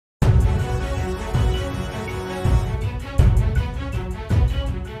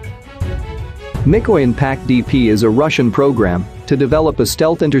Mikoyan PAK-DP is a Russian program to develop a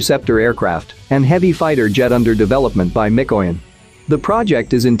stealth interceptor aircraft and heavy fighter jet under development by Mikoyan. The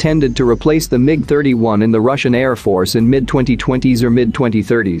project is intended to replace the MiG-31 in the Russian Air Force in mid-2020s or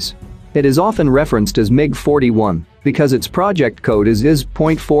mid-2030s. It is often referenced as MiG-41 because its project code is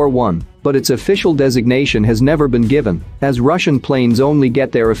IS.41, but its official designation has never been given, as Russian planes only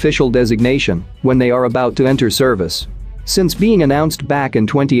get their official designation when they are about to enter service. Since being announced back in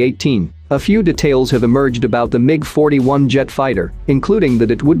 2018, a few details have emerged about the MiG-41 jet fighter, including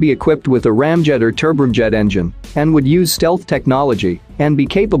that it would be equipped with a ramjet or turbojet engine and would use stealth technology and be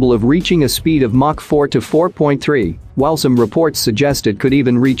capable of reaching a speed of Mach 4 to 4.3, while some reports suggest it could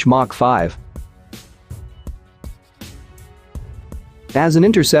even reach Mach 5. As an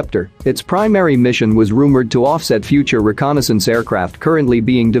interceptor, its primary mission was rumored to offset future reconnaissance aircraft currently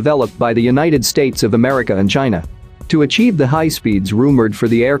being developed by the United States of America and China. To achieve the high speeds rumored for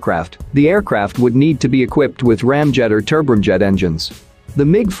the aircraft would need to be equipped with ramjet or turbojet engines. The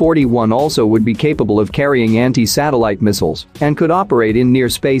MiG-41 also would be capable of carrying anti-satellite missiles and could operate in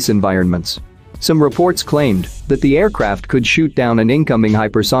near-space environments. Some reports claimed that the aircraft could shoot down an incoming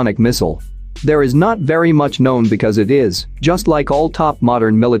hypersonic missile. There is not very much known because it is, just like all top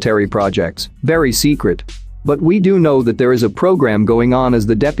modern military projects, very secret. But we do know that there is a program going on, as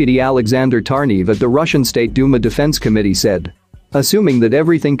the deputy Alexander Tarnev at the Russian State Duma Defense Committee said. Assuming that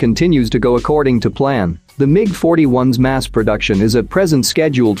everything continues to go according to plan, the MiG-41's mass production is at present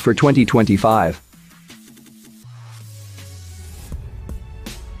scheduled for 2025.